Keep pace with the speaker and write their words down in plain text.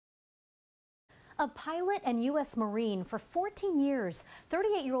A pilot and U.S. Marine for 14 years,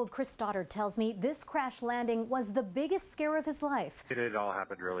 38-year-old Chris Stoddard tells me this crash landing was the biggest scare of his life. It all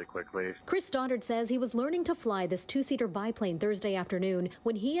happened really quickly. Chris Stoddard says he was learning to fly this two-seater biplane Thursday afternoon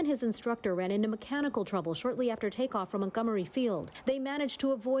when he and his instructor ran into mechanical trouble shortly after takeoff from Montgomery Field. They managed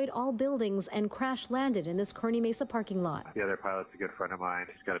to avoid all buildings and crash landed in this Kearney Mesa parking lot. The other pilot's a good friend of mine.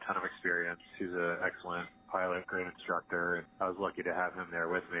 He's got a ton of experience. He's an excellent pilot, great instructor, and I was lucky to have him there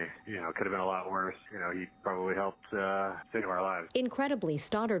with me. You know, it could have been a lot worse. You know, he probably helped save our lives. Incredibly,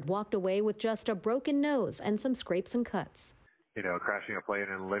 Stoddard walked away with just a broken nose and some scrapes and cuts. You know, crashing a plane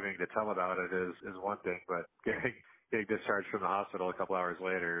and living to tell about it is one thing, but getting discharged from the hospital a couple hours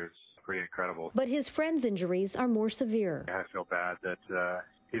later is pretty incredible. But his friend's injuries are more severe. I feel bad that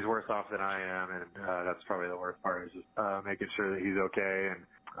he's worse off than I am, and that's probably the worst part, is just making sure that he's okay, and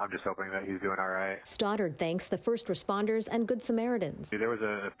I'm just hoping that he's doing all right. Stoddard thanks the first responders and Good Samaritans. There was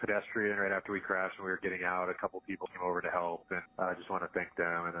a pedestrian right after we crashed when we were getting out. A couple people came over to help, and I just want to thank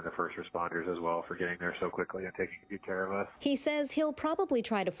them and then the first responders as well for getting there so quickly and taking good care of us. He says he'll probably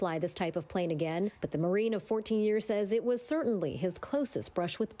try to fly this type of plane again, but the Marine of 14 years says it was certainly his closest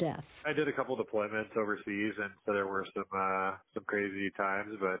brush with death. I did a couple deployments overseas, and so there were some crazy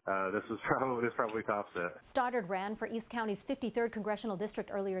times, but this probably tops it. Stoddard ran for East County's 53rd Congressional District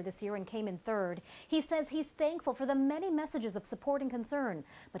earlier this year and came in third. He says he's thankful for the many messages of support and concern,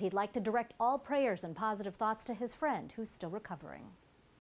 but he'd like to direct all prayers and positive thoughts to his friend who's still recovering.